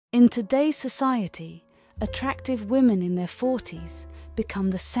In today's society, attractive women in their 40s become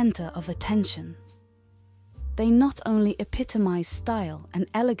the center of attention. They not only epitomize style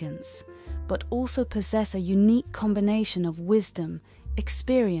and elegance, but also possess a unique combination of wisdom,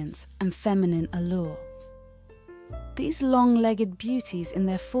 experience, and feminine allure. These long-legged beauties in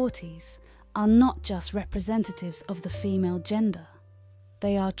their 40s are not just representatives of the female gender.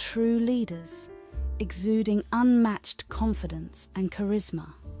 They are true leaders, exuding unmatched confidence and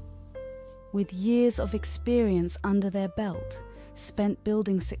charisma. With years of experience under their belt, spent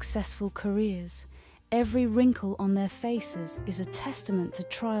building successful careers, every wrinkle on their faces is a testament to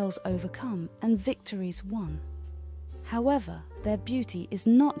trials overcome and victories won. However, their beauty is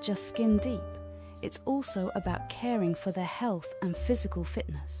not just skin deep, it's also about caring for their health and physical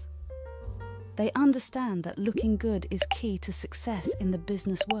fitness. They understand that looking good is key to success in the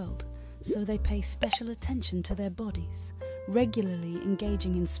business world, so they pay special attention to their bodies, regularly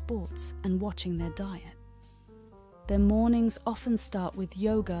engaging in sports and watching their diet. Their mornings often start with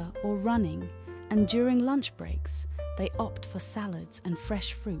yoga or running, and during lunch breaks, they opt for salads and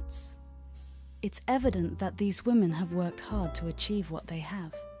fresh fruits. It's evident that these women have worked hard to achieve what they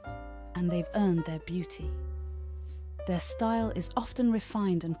have, and they've earned their beauty. Their style is often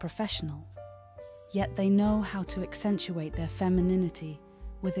refined and professional, yet they know how to accentuate their femininity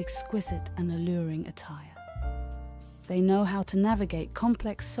with exquisite and alluring attire. They know how to navigate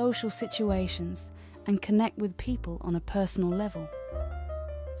complex social situations and connect with people on a personal level.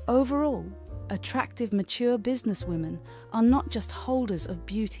 Overall, attractive, mature businesswomen are not just holders of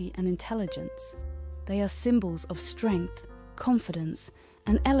beauty and intelligence. They are symbols of strength, confidence,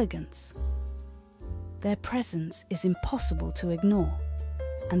 and elegance. Their presence is impossible to ignore,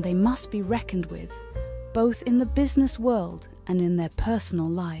 and they must be reckoned with, both in the business world and in their personal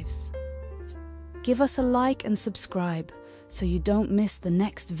lives. Give us a like and subscribe so you don't miss the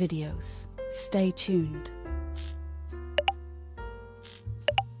next videos. Stay tuned.